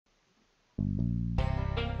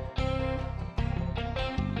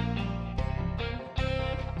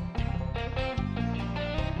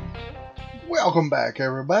Welcome back,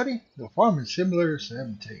 everybody, to Farming Simulator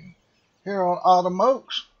 17 here on Autumn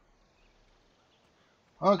Oaks.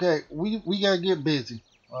 Okay, we gotta get busy.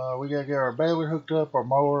 We gotta get our baler hooked up, our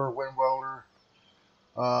mower, wind roller.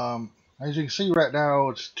 As you can see right now,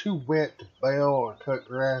 it's too wet to bale or cut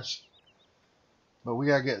grass, but we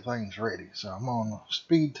gotta get things ready. So I'm gonna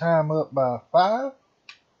speed time up by 5,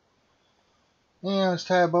 and let's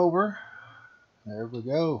tab over. There we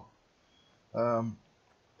go.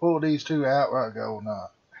 Pull these two out right ago, and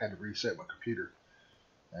had to reset my computer,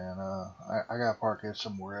 and I gotta park it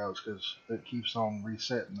somewhere else because it keeps on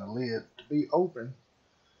resetting the lid to be open.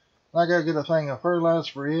 And I gotta get a thing of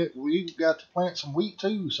fertilizer for it. We've got to plant some wheat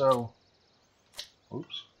too, so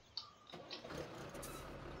oops.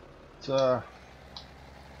 So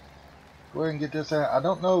go ahead and get this out. I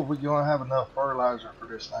don't know if we're gonna have enough fertilizer for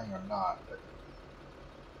this thing or not, but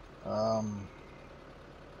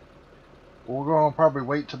we're going to probably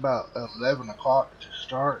wait till about 11 o'clock to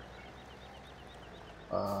start.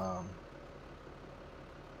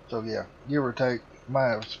 So yeah, give or take, might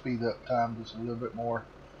have to speed up time just a little bit more.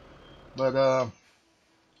 But I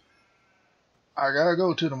gotta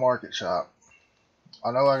go to the market shop.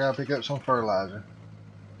 I know I gotta pick up some fertilizer,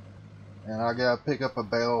 and I gotta pick up a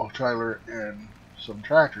bale trailer and some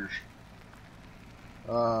tractors.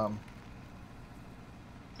 Cause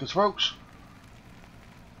folks,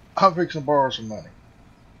 I'm fixing to borrow some money.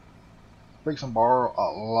 Fixing to borrow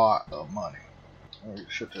a lot of money. Let me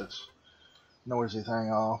shut this noisy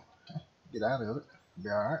thing off. Get out of it. Be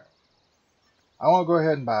alright. I want to go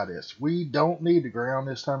ahead and buy this. We don't need the ground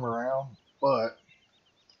this time around, but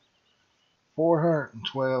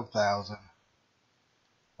 $412,000.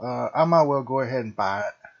 I might well go ahead and buy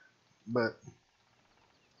it. But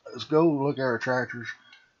let's go look at our tractors.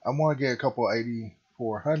 I want to get a couple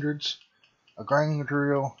 8400s, a grain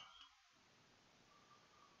drill,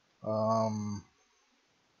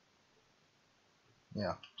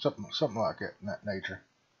 yeah, something like that in that nature.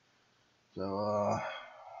 So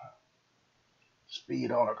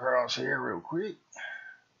speed on across here real quick.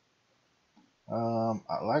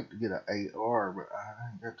 I'd like to get an 8R, but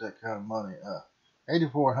I ain't got that kind of money.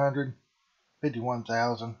 8400,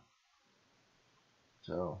 51,000.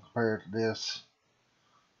 So compared to this,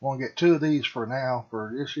 I'm gonna get 2 of these for now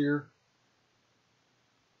for this year.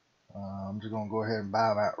 I'm just gonna go ahead and buy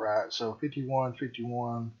them outright. So 51.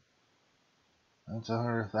 That's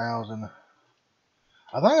 100,000.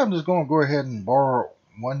 I think I'm just gonna go ahead and borrow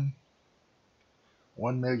 $1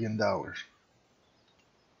 million. Do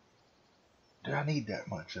I need that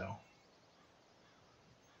much though?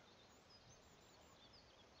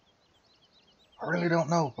 I really don't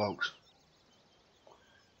know, folks.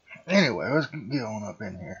 Anyway, let's get on up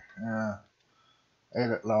in here.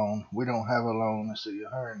 Edit loan. We don't have a loan. Let's see,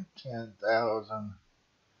 110,000.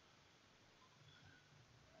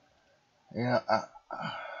 Yeah,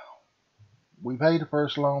 we paid the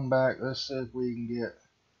first loan back. Let's see if we can get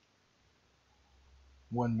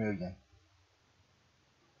 1 million.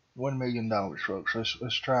 $1 million, folks.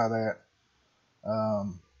 Let's try that.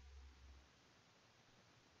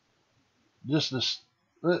 Let's just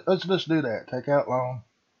do that. Take out loan.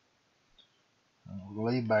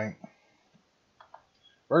 Leave bank.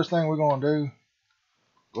 First thing we're gonna do,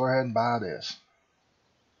 go ahead and buy this.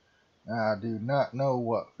 Now I do not know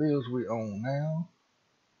what fields we own now.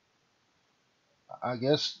 I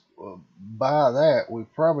guess by that we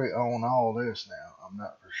probably own all this now. I'm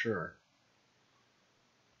not for sure.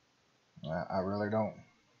 I really don't.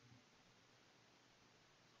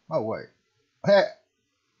 Oh wait,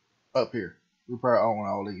 up here we probably own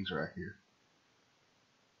all these right here.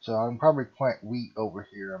 So I can probably plant wheat over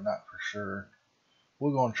here. I'm not for sure.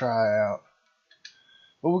 We're gonna try out,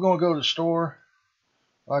 but we're gonna go to the store.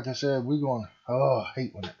 Like I said, we're going. Oh, I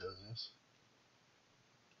hate when it does this.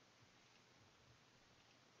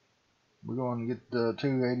 We're going to get the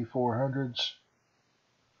 2 8400s.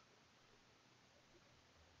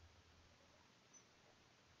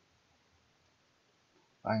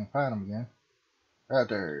 I can find them again. Right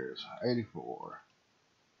there it is. 84.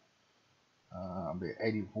 I'll be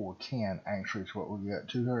 8410 actually is what we got.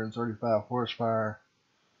 235 horsepower.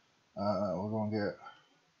 We're going to get.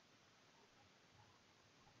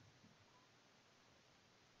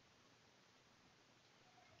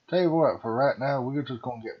 Tell you what, for right now, we're just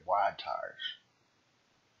going to get wide tires.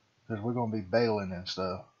 Because we're going to be baling and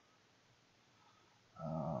stuff.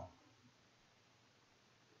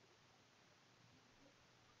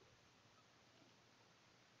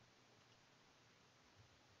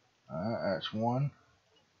 Alright, that's 1.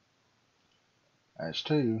 That's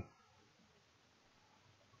 2.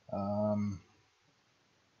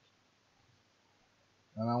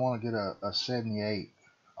 And I want to get a 78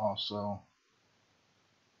 also.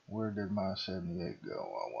 Where did my 78 go,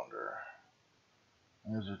 I wonder?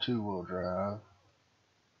 There's a 2-wheel drive.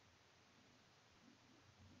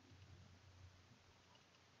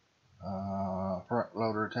 Front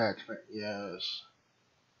loader attachment, yes.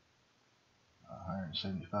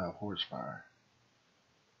 175 horsepower.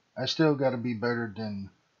 I still got to be better than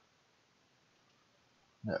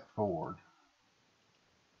that Ford.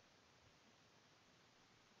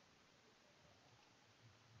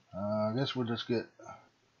 I guess we'll just get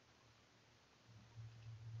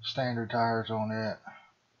standard tires on it.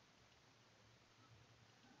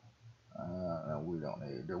 No, we don't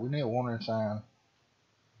need it. We need a warning sign.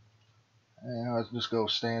 And let's just go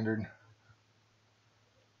standard.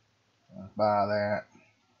 Let's buy that.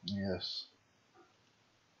 Yes.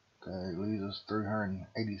 Okay, leaves us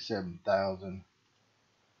 387,000.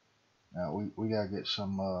 Now we gotta get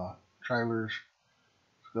some trailers.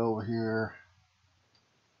 Let's go over here.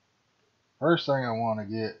 First thing I want to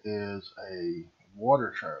get is a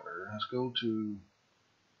water trailer. Let's go to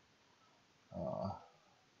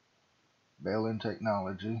Bail-in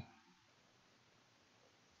Technology.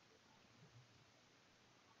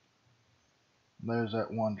 There's that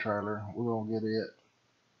one trailer. We're gonna get it.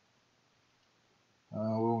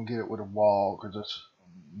 We're gonna get it with a wall because it's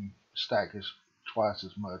stack is twice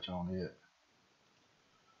as much on it.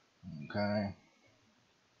 Okay.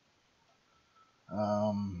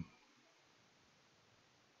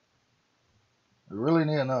 We really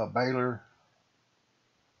need another baler,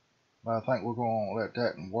 but I think we're gonna let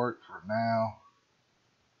that work for now.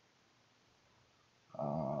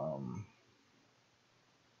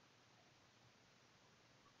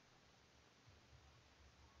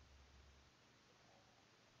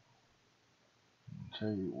 Tell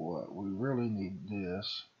you what, we really need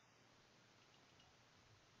this.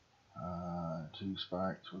 2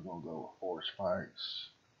 spikes. We're gonna go with 4 spikes.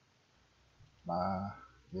 Buy.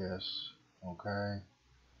 Yes. Okay.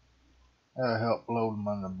 That'll help load them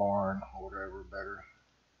in the barn or whatever better.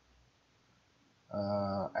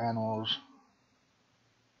 Animals.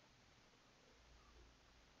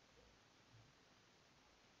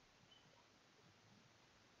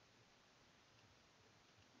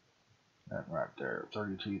 That right there,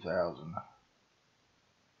 32,000.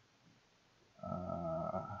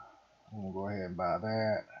 We'll go ahead and buy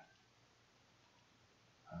that.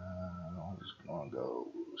 I'm just gonna go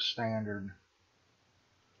standard.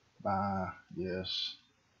 Buy. Yes.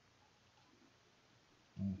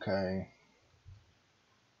 Okay.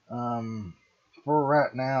 For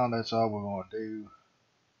right now, that's all we're gonna do.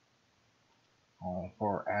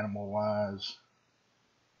 For animal wise,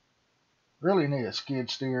 really need a skid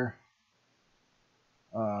steer.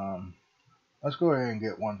 Let's go ahead and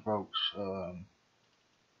get one, folks.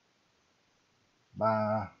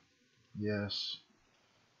 Buy. Yes.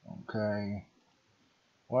 Okay.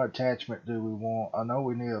 What attachment do we want? I know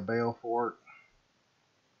we need a bale for it.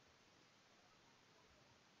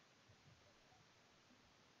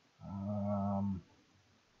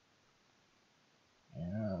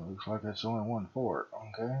 Yeah, looks like that's only one for it.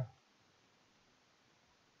 Okay.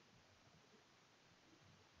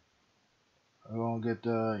 We're gonna get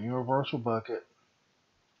the universal bucket,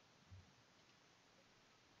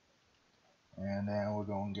 and then we're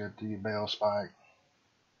gonna get the bale spike.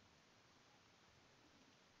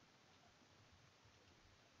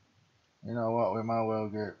 You know what? We might well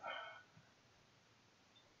get.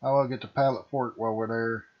 I'll get the pallet fork while we're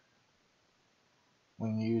there. We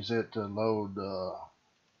can use it to load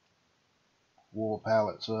wool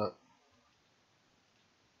pallets up.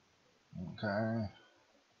 Okay.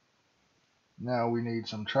 Now we need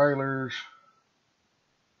some trailers.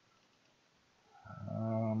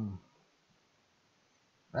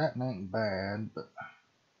 That ain't bad, but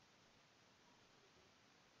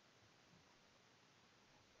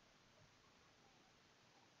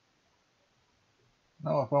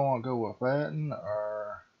know if I want to go with that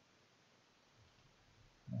or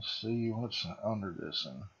let's see what's under this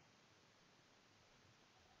one.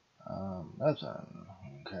 That's an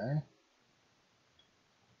okay.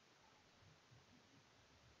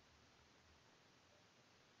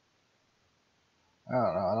 I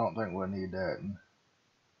don't know. I don't think we'll need that.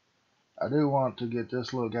 I do want to get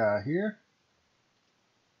this little guy here.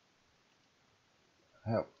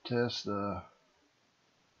 Help test the.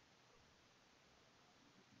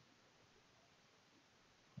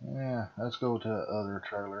 Yeah, let's go to the other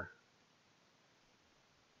trailer.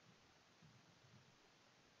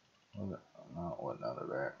 No, what none of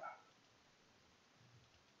that.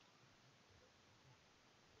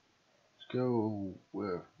 Let's go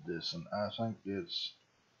with this one. I think it's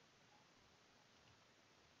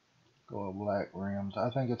Gold black rims. I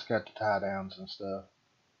think it's got the tie downs and stuff.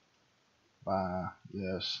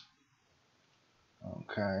 Yes.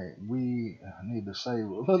 Okay, we need to save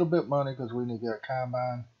a little bit money because we need to get a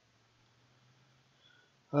combine.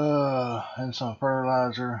 And some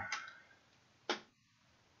fertilizer.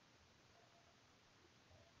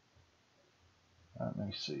 Let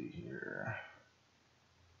me see here.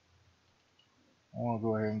 I want to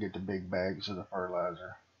go ahead and get the big bags of the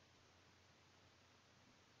fertilizer.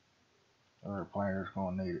 Other planter's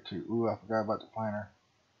going to need it too. Ooh, I forgot about the planter.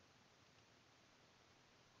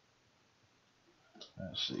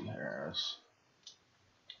 Let's see here. Let's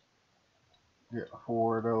get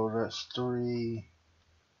 4 of those. That's 3.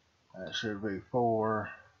 That should be 4.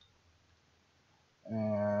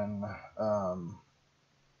 And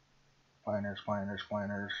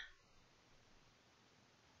planters.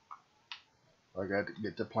 I got to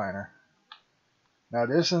get the planter. Now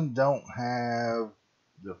this one don't have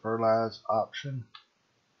the fertilize option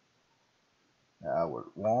that I would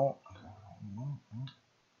want.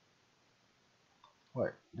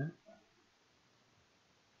 Wait,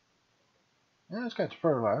 yeah, it's got the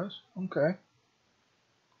fertilize. Okay,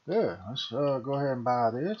 good. Let's go ahead and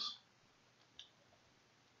buy this.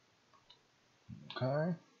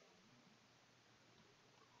 Okay,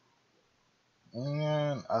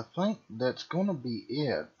 and I think that's gonna be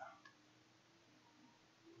it.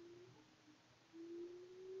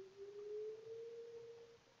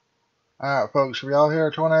 Alright folks, for y'all hear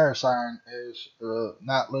a tornado siren is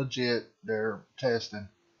not legit. They're testing.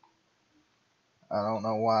 I don't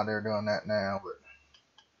know why they're doing that now, but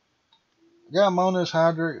yeah, I'm on this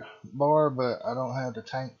hydrant bar, but I don't have the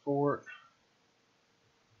tank for it.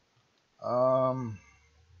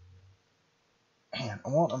 Man, I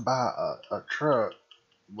want to buy a truck,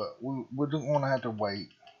 but we don't want to have to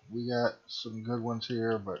wait. We got some good ones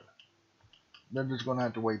here, but they're just going to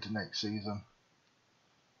have to wait till next season.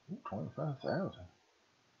 Ooh, 25,000.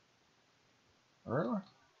 Really?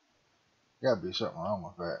 Gotta be something wrong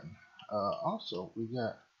with that. Also, we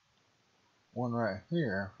got one right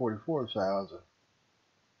here, 44,000.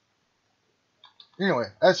 Anyway,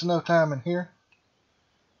 that's enough time in here.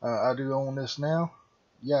 I do own this now.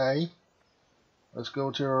 Yay. Let's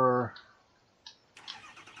go to our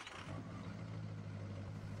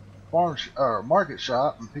market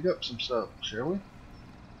shop and pick up some stuff, shall we?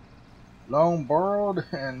 Loan borrowed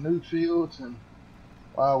and new fields, and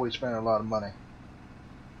wow, we spent a lot of money.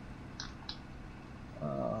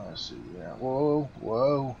 Let's see. Yeah.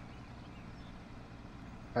 Whoa.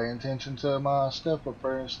 Paying attention to my stuff up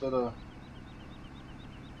there instead of.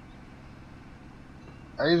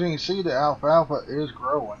 As you can see, the alfalfa is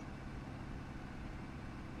growing.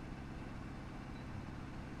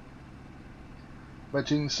 But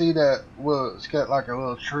you can see that, well, it's got like a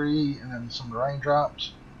little tree and then some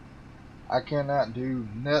raindrops. I cannot do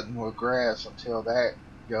nothing with grass until that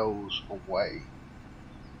goes away.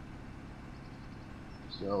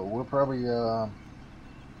 So we'll probably go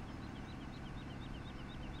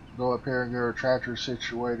up here and get our tractor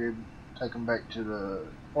situated, take them back to the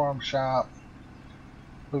farm shop,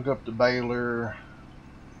 hook up the baler,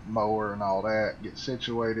 mower and all that, get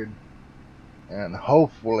situated, and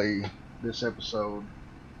hopefully this episode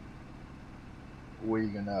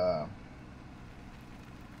we can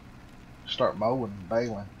start mowing and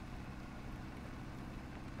baling.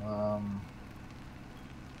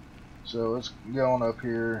 So let's go on up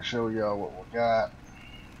here and show y'all what we got.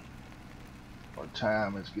 Our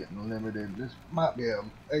time is getting limited. This might be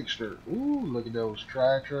an extra. Ooh, look at those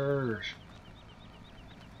tractors.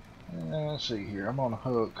 Let's see here. I'm on a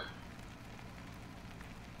hook.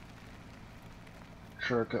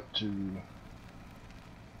 Truck up to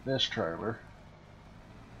this trailer.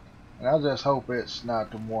 And I just hope it's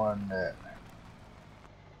not the one that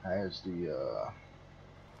has the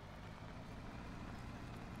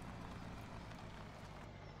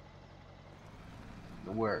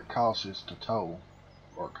where it costs us to tow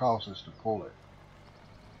or costs us to pull it.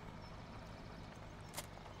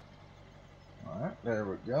 Alright, there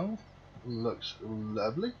we go. Looks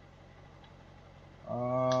lovely.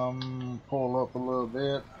 Pull up a little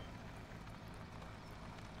bit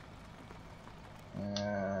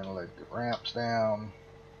and let the ramps down.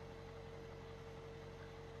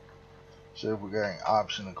 See if we got any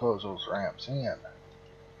option to close those ramps in.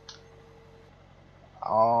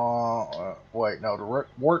 Wait, no, the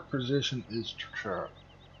work position is truck.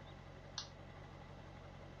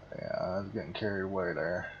 Yeah, I was getting carried away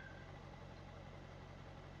there.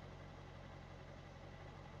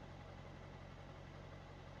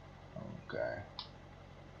 Okay.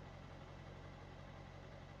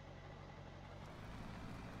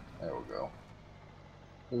 There we go.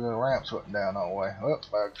 The ramps went down all the way. Oh,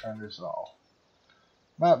 back turn this off.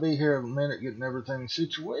 Might be here in a minute getting everything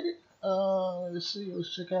situated. Let's see.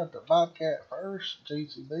 Let's check out the Bobcat first.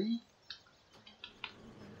 JCB.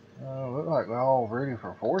 Look like we're all ready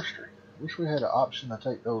for forestry. Wish we had an option to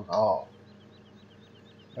take those off.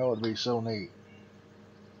 That would be so neat.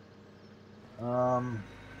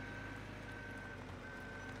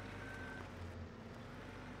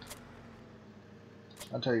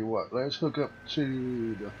 I'll tell you what. Let's hook up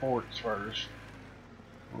to the forts first.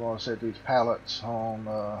 We're going to set these pallets on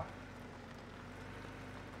the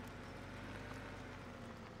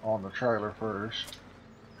trailer first.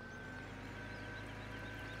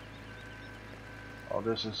 Oh,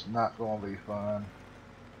 this is not going to be fun.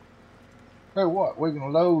 Hey, what? We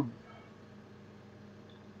can load.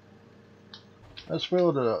 Let's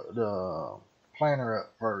fill the planter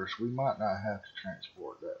up first. We might not have to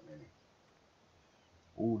transport that many.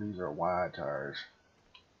 Ooh, these are wide tires.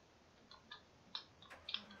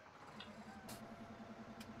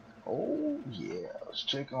 Oh yeah, let's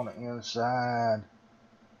check on the inside.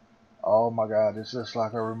 Oh my god, it's just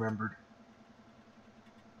like I remembered.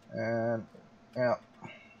 And yeah,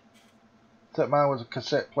 except mine was a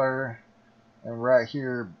cassette player, and right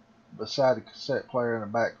here beside the cassette player in the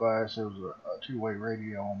back glass there was a two-way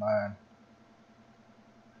radio on mine.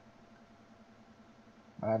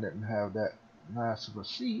 I didn't have that nice of a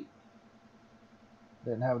seat.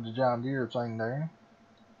 Didn't have the John Deere thing there.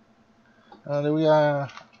 Do we I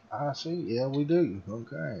see, yeah we do.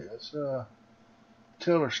 Okay, let's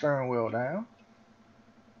tilt our steering wheel down.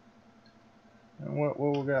 And what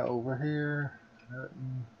we got over here?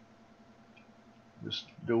 Nothing. This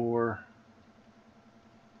door.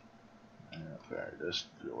 Okay, this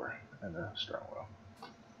door and the steering wheel.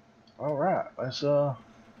 Alright, let's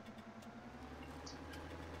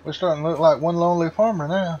we're starting to look like one lonely farmer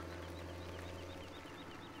now.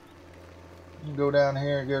 We can go down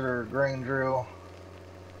here and get our grain drill.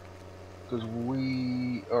 Because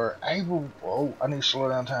we are able. Oh, I need to slow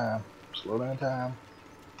down time. Slow down time.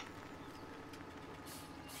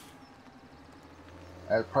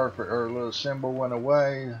 That's perfect. Our little symbol went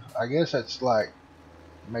away. I guess that's like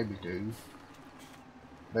maybe 2.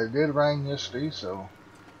 But it did rain yesterday, so.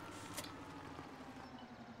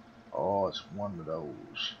 Oh, it's one of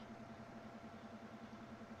those.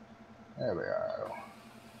 There we are.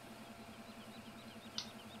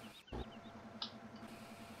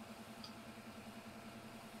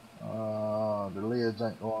 The lids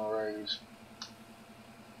ain't going to raise.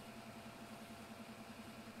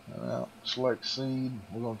 Well, select seed.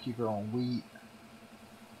 We're going to keep it on wheat.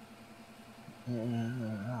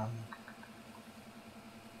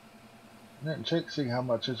 Didn't check to see how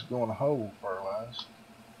much it's going to hold fertilize.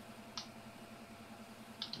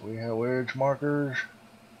 We have edge markers.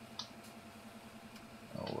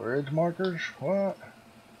 Oh, edge markers? What?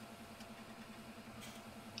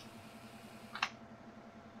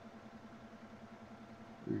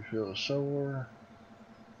 Refill the solar.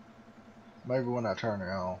 Maybe when I turn it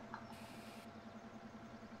on.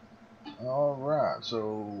 Alright,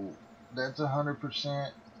 so that's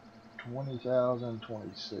 100%,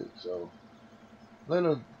 20,026. So a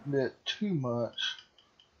little bit too much.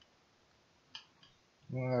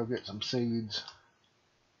 I'm gonna get some seeds.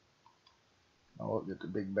 I'll get the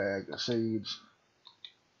big bag of seeds.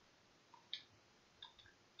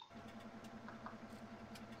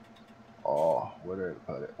 Oh, where did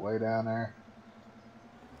I put it? Way down there.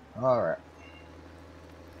 Alright.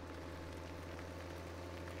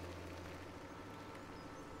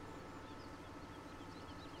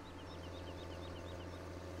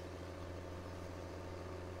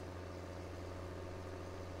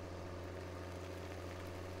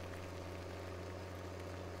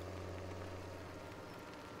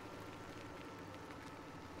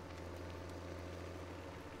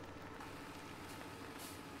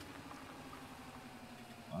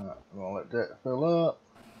 Alright, we're gonna let that fill up.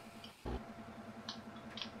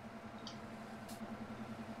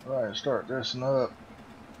 Alright, start this up.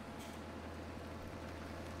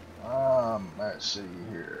 Let's see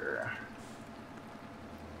here.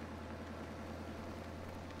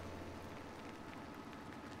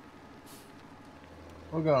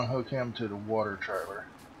 We're gonna hook him to the water trailer.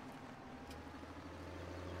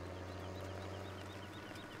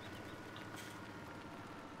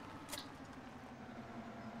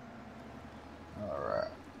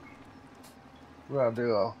 Alright. We're gonna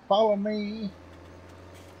do a follow me.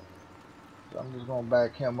 So I'm just gonna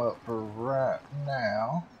back him up for right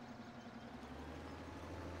now.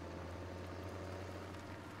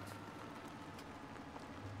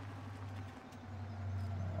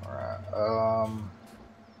 Alright,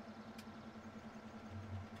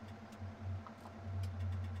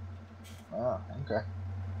 Okay.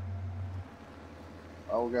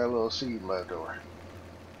 Oh, we got a little seed left over.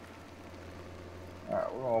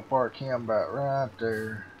 Alright, we're gonna park him about right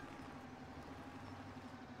there.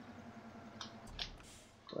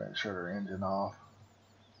 Go ahead and shut our engine off.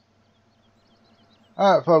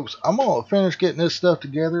 Alright folks, I'm gonna finish getting this stuff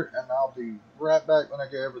together and I'll be right back when I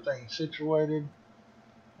get everything situated.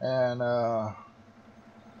 And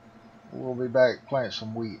we'll be back planting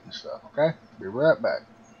some wheat and stuff, okay? Be right back.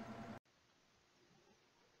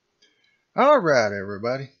 Alright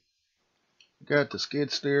everybody. Got the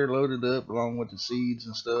skid steer loaded up along with the seeds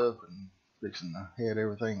and stuff and fixing to head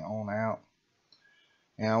everything on out.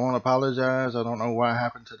 And I want to apologize. I don't know what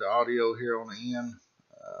happened to the audio here on the end.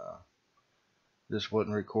 This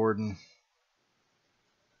wasn't recording.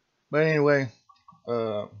 But anyway,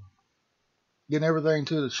 getting everything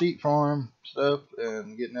to the sheep farm stuff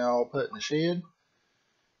and getting it all put in the shed.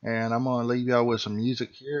 And I'm going to leave y'all with some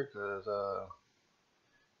music here because,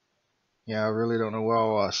 yeah, I really don't know what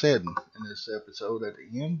all I said in this episode at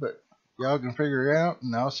the end. But y'all can figure it out.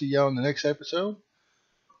 And I'll see y'all in the next episode.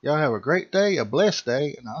 Y'all have a great day, a blessed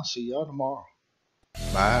day, and I'll see y'all tomorrow.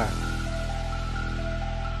 Bye.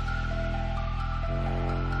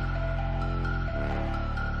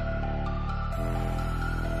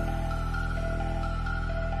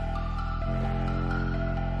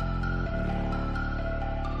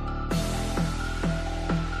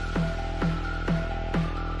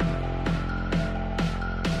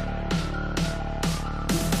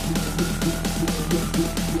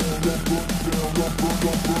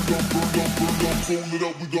 Hold it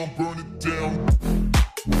up, we gon' burn it down.